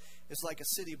self-control is like a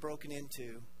city broken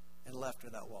into and left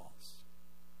without walls.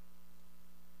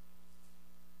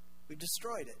 We've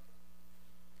destroyed it.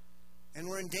 And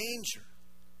we're in danger.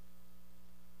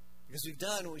 Because we've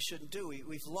done what we shouldn't do.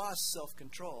 We've lost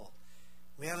self-control.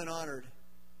 We haven't honored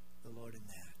the Lord in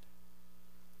that.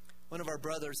 One of our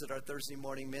brothers at our Thursday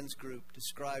morning men's group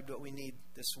described what we need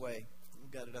this way.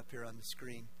 We've got it up here on the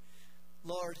screen.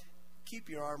 Lord, keep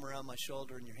your arm around my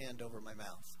shoulder and your hand over my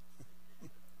mouth.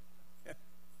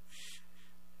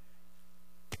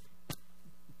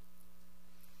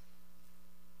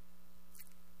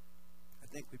 I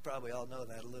think we probably all know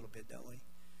that a little bit, don't we?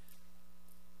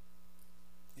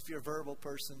 If you're a verbal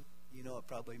person, you know it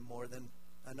probably more than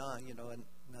a not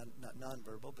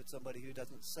nonverbal, but somebody who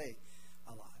doesn't say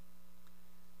a lot.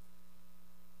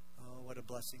 Oh, what a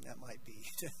blessing that might be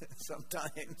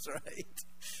sometimes, right?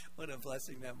 What a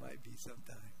blessing that might be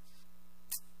sometimes.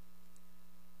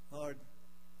 Lord,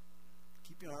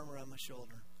 keep your arm around my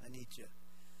shoulder. I need you.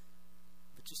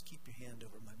 But just keep your hand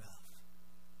over my mouth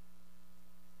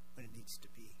when it needs to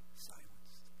be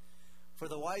silenced. For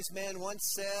the wise man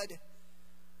once said,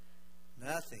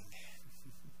 nothing.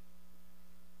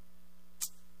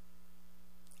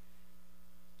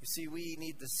 You see, we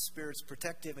need the Spirit's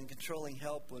protective and controlling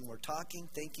help when we're talking,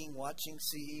 thinking, watching,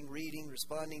 seeing, reading,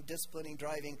 responding, disciplining,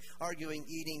 driving, arguing,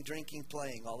 eating, drinking,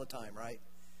 playing all the time, right?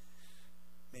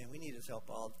 Man, we need His help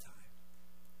all the time.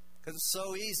 Because it's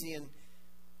so easy in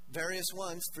various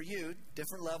ones for you,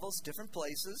 different levels, different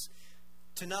places,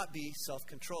 to not be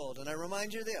self-controlled. And I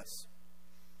remind you this,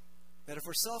 that if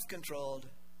we're self-controlled,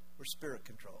 we're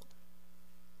spirit-controlled.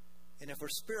 And if we're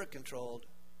spirit-controlled,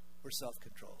 we're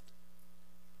self-controlled.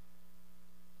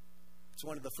 It's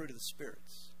one of the fruit of the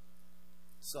spirits.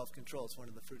 Self-control is one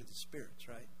of the fruit of the spirits,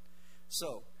 right?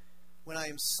 So, when I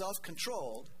am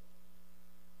self-controlled,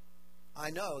 I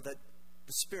know that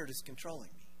the Spirit is controlling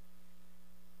me.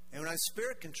 And when I'm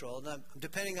spirit-controlled, and I'm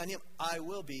depending on Him, I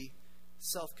will be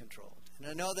self-controlled. And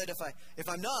I know that if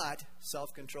I'm not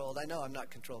self-controlled, I know I'm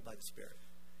not controlled by the Spirit.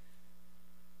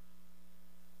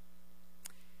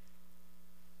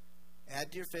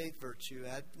 Add to your faith virtue,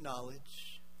 add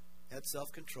knowledge, add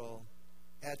self-control,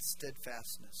 add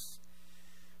steadfastness.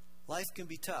 Life can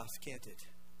be tough, can't it?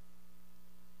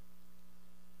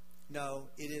 No,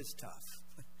 it is tough.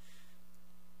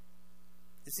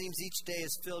 It seems each day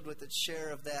is filled with its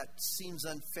share of that seems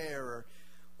unfair or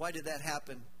why did that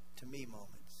happen to me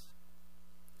moments.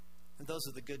 And those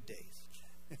are the good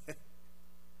days.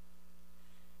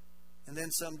 And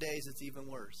then some days it's even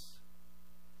worse.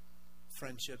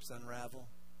 Friendships unravel.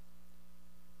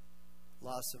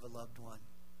 Loss of a loved one.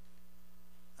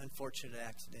 Unfortunate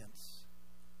accidents.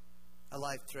 A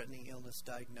life-threatening illness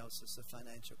diagnosis, a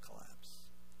financial collapse.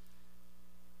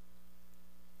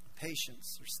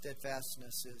 Patience or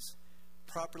steadfastness is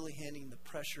properly handling the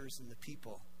pressures and the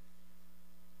people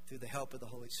through the help of the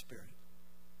Holy Spirit.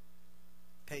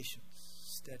 Patience,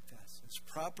 steadfastness,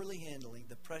 properly handling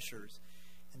the pressures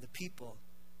and the people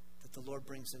that the Lord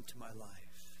brings into my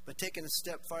life. But taking a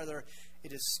step farther,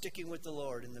 it is sticking with the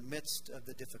Lord in the midst of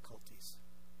the difficulties.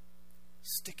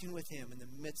 Sticking with Him in the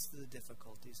midst of the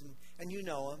difficulties. And you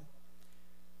know Him.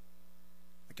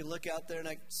 I can look out there and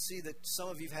I see that some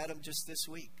of you have had them just this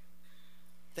week.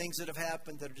 Things that have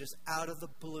happened that are just out of the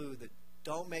blue, that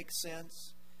don't make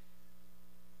sense.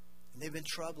 And they've been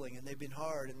troubling and they've been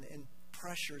hard and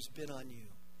pressure's been on you.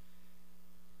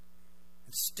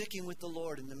 And sticking with the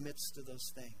Lord in the midst of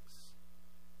those things.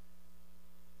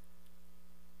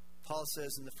 Paul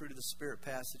says in the fruit of the Spirit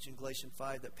passage in Galatians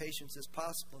 5 that patience is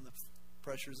possible in the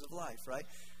pressures of life, right?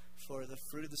 For the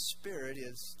fruit of the Spirit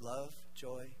is love,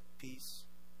 joy, peace,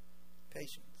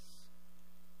 patience.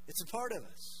 It's a part of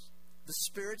us. The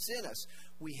Spirit's in us.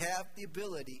 We have the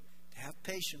ability to have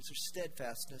patience or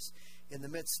steadfastness in the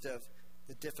midst of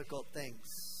the difficult things.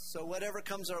 So whatever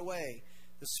comes our way,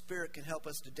 the Spirit can help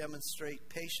us to demonstrate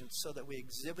patience so that we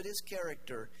exhibit His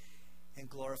character and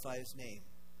glorify His name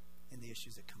in the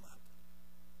issues that come up.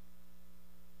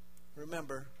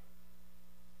 Remember,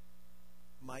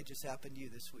 it might just happen to you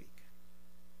this week.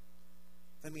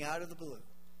 Let me out of the blue.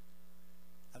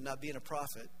 I'm not being a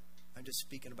prophet. I'm just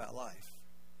speaking about life.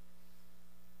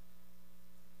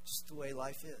 Just the way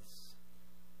life is.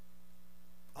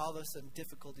 All of a sudden,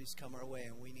 difficulties come our way,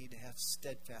 and we need to have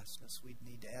steadfastness. We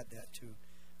need to add that to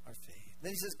our faith.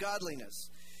 Then he says godliness.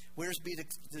 Wiersbe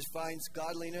defines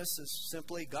godliness as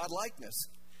simply godlikeness.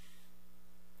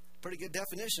 Pretty good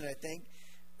definition, I think.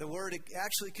 The word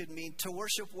actually could mean to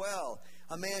worship well.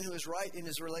 A man who is right in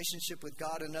his relationship with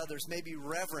God and others, maybe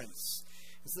reverence.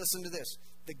 Let's listen to this.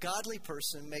 The godly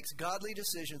person makes godly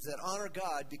decisions that honor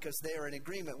God because they are in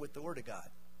agreement with the Word of God.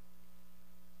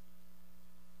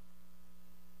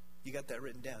 You got that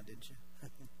written down, didn't you?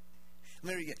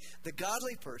 Let me read again. The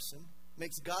godly person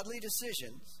makes godly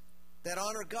decisions that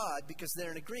honor God because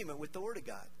they're in agreement with the Word of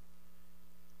God.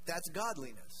 That's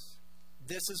godliness.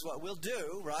 This is what we'll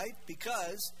do, right?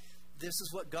 Because this is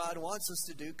what God wants us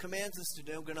to do, commands us to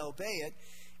do. We're going to obey it.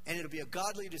 And it'll be a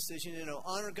godly decision, and it'll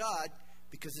honor God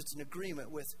because it's in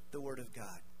agreement with the Word of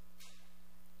God.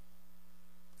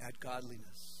 Add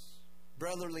godliness.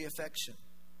 Brotherly affection.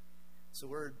 It's the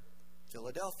word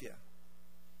Philadelphia.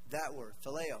 That word,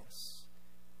 phileos.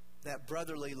 That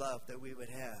brotherly love that we would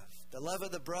have. The love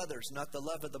of the brothers, not the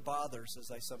love of the bothers, as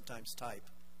I sometimes type.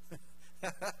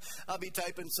 I'll be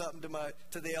typing something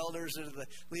to the elders or to the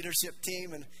leadership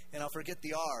team, and I'll forget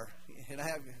the R. And I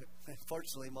have,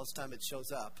 unfortunately, most of the time it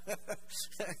shows up.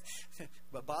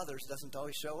 But bothers doesn't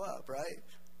always show up, right?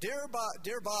 Dear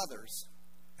bothers.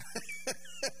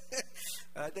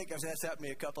 I think that's happened to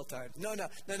me a couple times. No.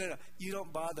 You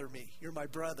don't bother me. You're my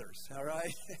brothers, all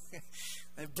right?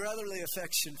 A brotherly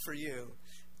affection for you.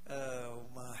 Oh,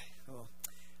 my. Oh.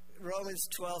 Romans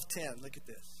 12:10. Look at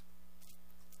this.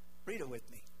 Read it with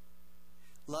me.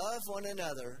 Love one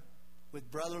another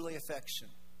with brotherly affection.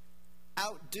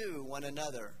 Outdo one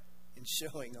another in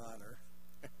showing honor.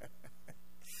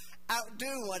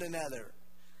 Outdo one another.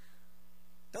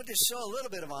 Don't just show a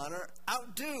little bit of honor.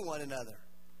 Outdo one another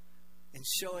in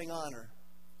showing honor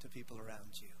to people around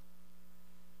you.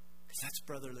 Because that's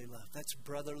brotherly love. That's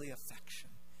brotherly affection,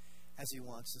 as he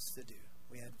wants us to do.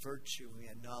 We had virtue. We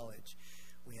had knowledge.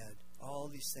 We had all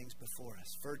these things before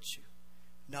us. Virtue,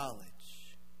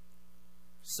 knowledge,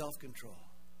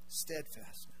 self-control,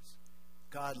 steadfastness,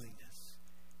 godliness,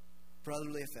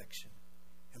 brotherly affection,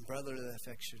 and brotherly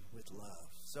affection with love.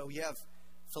 So you have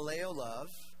phileo love,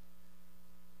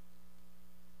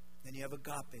 then you have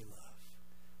agape love,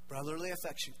 brotherly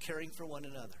affection, caring for one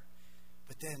another.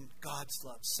 But then God's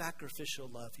love, sacrificial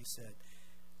love, he said,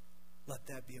 let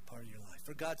that be a part of your life.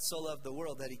 For God so loved the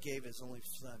world that he gave his only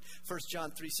Son. 1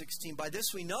 John 3:16, by this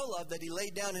we know love, that he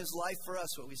laid down his life for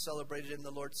us, what we celebrated in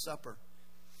the Lord's Supper.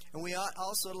 And we ought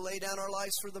also to lay down our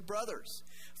lives for the brothers.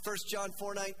 1 John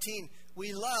 4:19,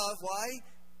 we love, why?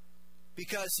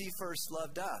 Because he first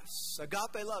loved us.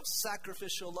 Agape love,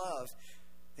 sacrificial love.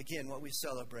 Again, what we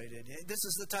celebrated. This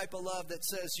is the type of love that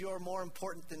says, you're more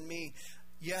important than me.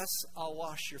 Yes, I'll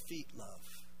wash your feet, love.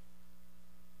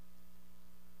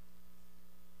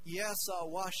 Yes,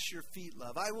 I'll wash your feet,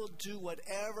 love. I will do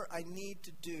whatever I need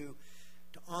to do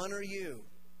to honor you,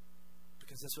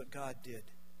 because that's what God did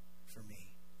for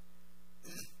me.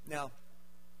 Now,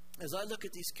 as I look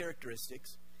at these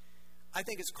characteristics, I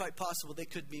think it's quite possible they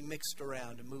could be mixed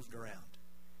around and moved around.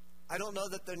 I don't know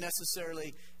that they're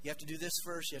necessarily, you have to do this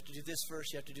first, you have to do this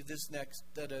first, you have to do this next,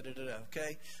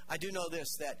 okay? I do know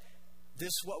this, that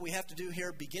this, what we have to do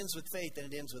here, begins with faith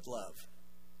and it ends with love.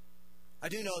 I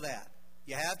do know that.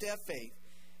 You have to have faith,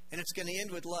 and it's going to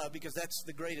end with love, because that's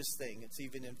the greatest thing. It's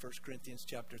even in 1 Corinthians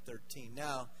chapter 13.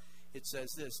 Now, it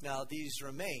says this, now these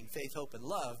remain, faith, hope, and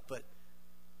love, but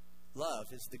love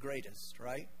is the greatest,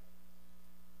 right?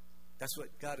 That's what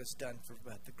God has done for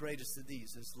about the greatest of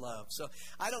these is love. So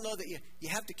I don't know that you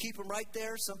have to keep them right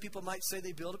there. Some people might say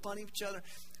they build upon each other.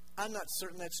 I'm not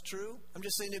certain that's true. I'm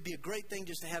just saying it'd be a great thing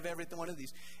just to have every one of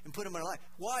these and put them in our life.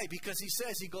 Why? Because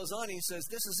he goes on and he says,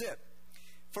 this is it.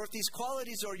 For if these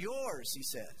qualities are yours, he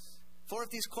says. For if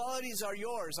these qualities are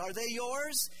yours, are they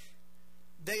yours?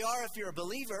 They are if you're a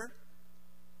believer.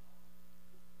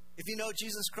 If you know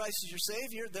Jesus Christ as your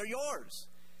Savior, they're yours.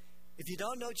 If you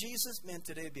don't know Jesus, man,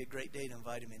 today would be a great day to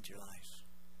invite him into your life.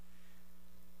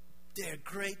 They're a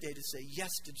great day to say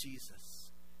yes to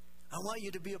Jesus. I want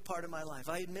you to be a part of my life.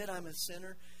 I admit I'm a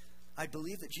sinner. I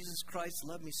believe that Jesus Christ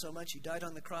loved me so much. He died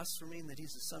on the cross for me and that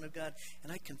he's the Son of God.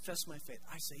 And I confess my faith.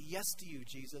 I say yes to you,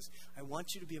 Jesus. I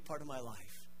want you to be a part of my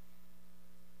life.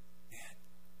 Man,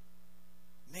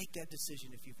 make that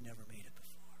decision if you've never made it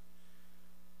before.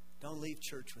 Don't leave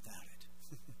church without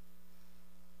it.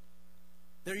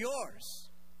 They're yours.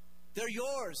 They're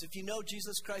yours if you know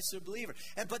Jesus Christ as a believer.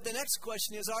 But the next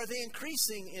question is, are they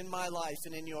increasing in my life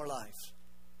and in your life?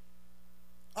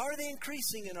 Are they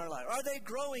increasing in our life? Are they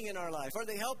growing in our life? Are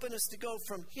they helping us to go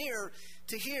from here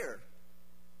to here?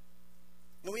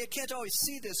 And we can't always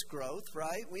see this growth,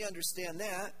 right? We understand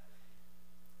that.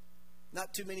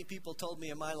 Not too many people told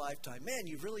me in my lifetime, man,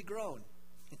 you've really grown.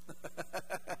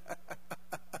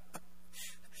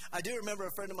 I do remember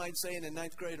a friend of mine saying in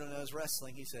 9th grade when I was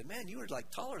wrestling, he said, man, you were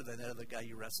like taller than that other guy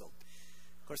you wrestled.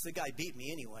 Of course, the guy beat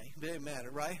me anyway. It didn't matter,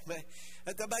 right? But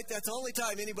that's the only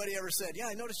time anybody ever said, yeah,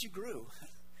 I noticed you grew.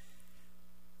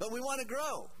 But we want to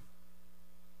grow.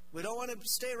 We don't want to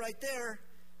stay right there.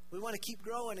 We want to keep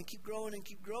growing and keep growing and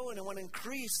keep growing and want to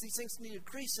increase. These things need to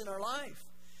increase in our life,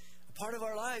 a part of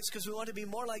our lives, because we want to be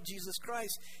more like Jesus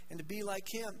Christ and to be like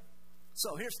him.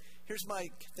 So here's my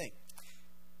thing.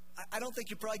 I don't think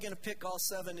you're probably going to pick all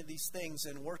 7 of these things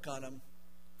and work on them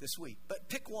this week. But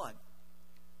pick one.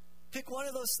 Pick one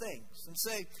of those things and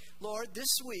say, Lord, this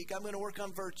week I'm going to work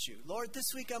on virtue. Lord,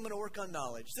 this week I'm going to work on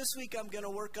knowledge. This week I'm going to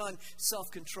work on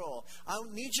self-control. I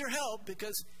need your help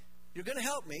because you're going to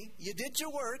help me. You did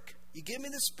your work. You give me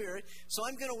the Spirit. So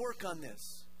I'm going to work on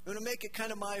this. I'm going to make it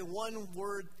kind of my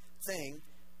one-word thing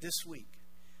this week.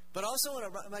 But also,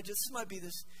 this might be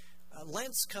this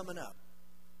Lent's coming up.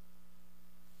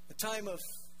 A time of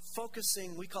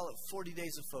focusing, we call it 40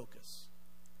 days of focus.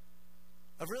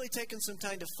 I've really taken some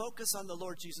time to focus on the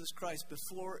Lord Jesus Christ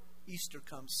before Easter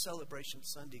comes, Celebration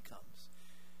Sunday comes.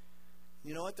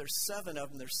 You know what? There's 7 of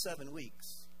them. There's 7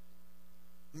 weeks.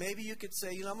 Maybe you could say,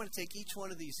 I'm going to take each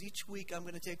one of these. Each week I'm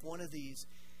going to take one of these,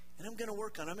 and I'm going to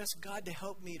work on it. I'm going to ask God to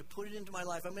help me to put it into my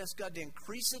life. I'm going to ask God to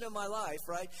increase it in my life,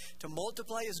 right? To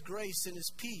multiply his grace and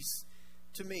his peace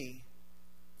to me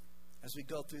as we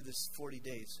go through this 40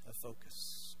 days of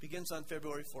focus. Begins on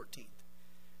February 14th.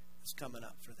 It's coming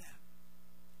up for that.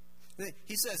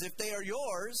 He says, if they are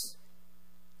yours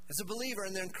as a believer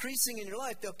and they're increasing in your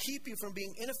life, they'll keep you from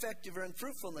being ineffective or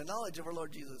unfruitful in the knowledge of our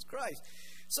Lord Jesus Christ.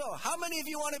 So, how many of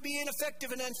you want to be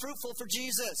ineffective and unfruitful for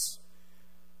Jesus?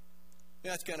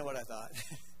 That's kind of what I thought.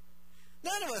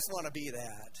 None of us want to be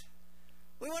that.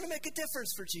 We want to make a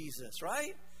difference for Jesus,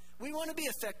 right? We want to be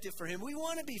effective for him. We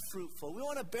want to be fruitful. We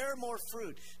want to bear more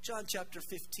fruit. John chapter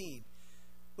 15.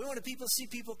 We want to see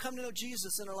people come to know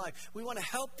Jesus in our life. We want to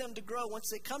help them to grow once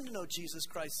they come to know Jesus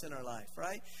Christ in our life,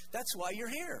 right? That's why you're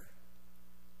here.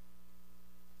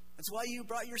 That's why you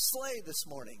brought your sleigh this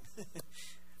morning.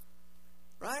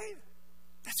 Right?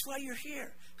 That's why you're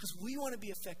here. Because we want to be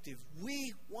effective.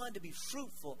 We want to be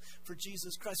fruitful for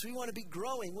Jesus Christ. We want to be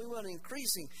growing. We want to be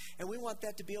increasing. And we want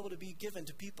that to be able to be given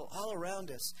to people all around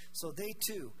us so they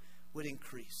too would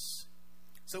increase.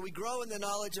 So we grow in the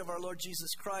knowledge of our Lord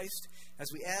Jesus Christ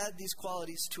as we add these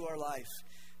qualities to our life.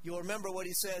 You'll remember what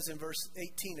he says in verse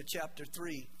 18 of chapter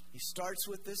 3. He starts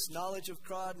with this knowledge of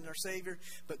God and our Savior,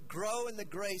 but grow in the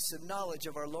grace and knowledge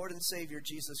of our Lord and Savior,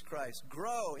 Jesus Christ.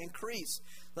 Grow, increase.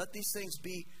 Let these things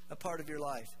be a part of your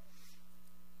life.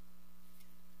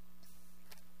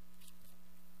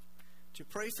 Do you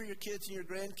pray for your kids and your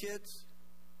grandkids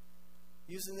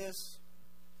using this?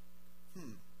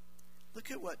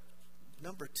 Look at what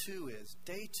number 2 is.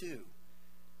 Day 2.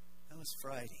 That was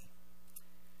Friday.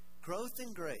 Growth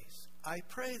in grace. I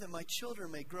pray that my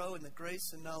children may grow in the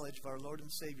grace and knowledge of our Lord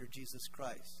and Savior, Jesus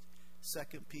Christ.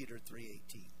 2 Peter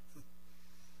 3:18.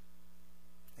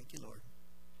 Thank you, Lord.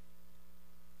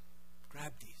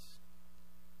 Grab these.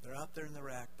 They're out there in the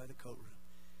rack by the coat room.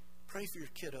 Pray for your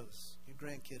kiddos, your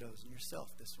grandkiddos, and yourself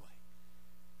this way.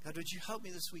 God, would you help me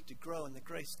this week to grow in the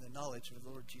grace and the knowledge of the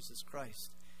Lord Jesus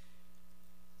Christ?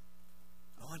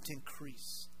 I want to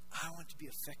increase. I want to be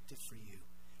effective for you.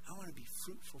 I want to be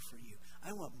fruitful for you.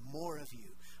 I want more of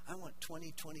you. I want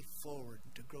 2020 forward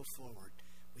to grow forward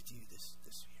with you this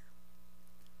year.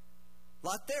 A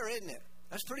lot there, isn't it?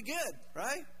 That's pretty good,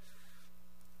 right?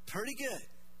 Pretty good.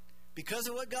 Because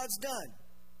of what God's done.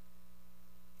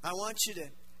 I want you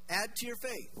to add to your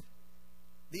faith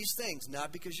these things,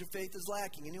 not because your faith is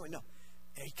lacking anyway. No.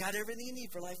 You got everything you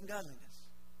need for life and godliness.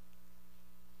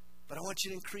 But I want you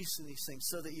to increase in these things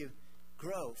so that you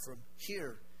grow from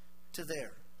here to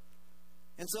there.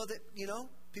 And so that,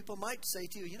 people might say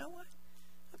to you, you know what?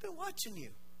 I've been watching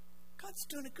you. God's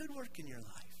doing a good work in your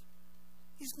life.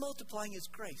 He's multiplying his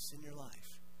grace in your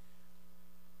life.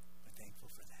 We're thankful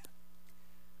for that.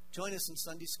 Join us in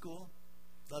Sunday school.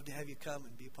 Love to have you come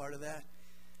and be a part of that.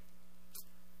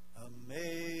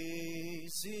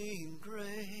 Amazing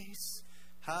grace,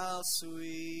 how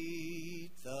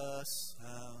sweet the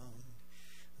sound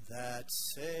that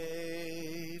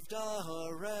saved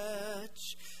a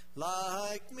wretch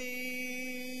like me.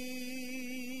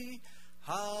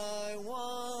 I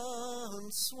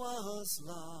once was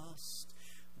lost,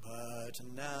 but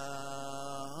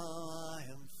now I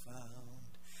am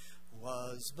found.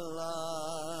 Was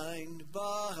blind,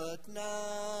 but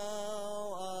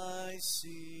now I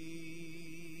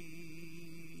see.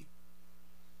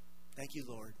 Thank you,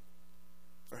 Lord,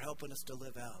 for helping us to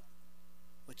live out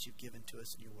what you've given to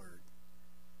us in your word.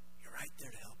 You're right there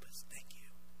to help us. Thank you.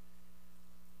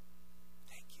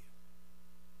 Thank you.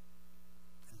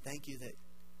 And thank you that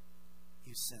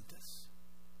you sent us.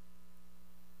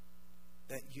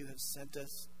 That you have sent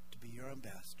us to be your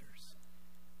ambassadors.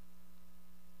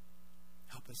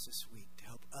 Help us this week to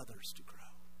help others to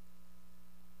grow.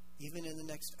 Even in the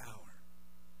next hour,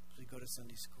 as we go to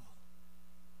Sunday school,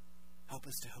 help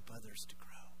us to help others to grow.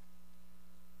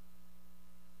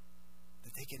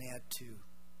 That they can add to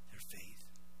their faith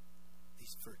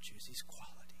these virtues, these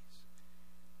qualities.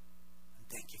 And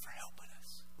thank you for helping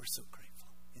us. We're so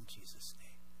grateful. In Jesus' name.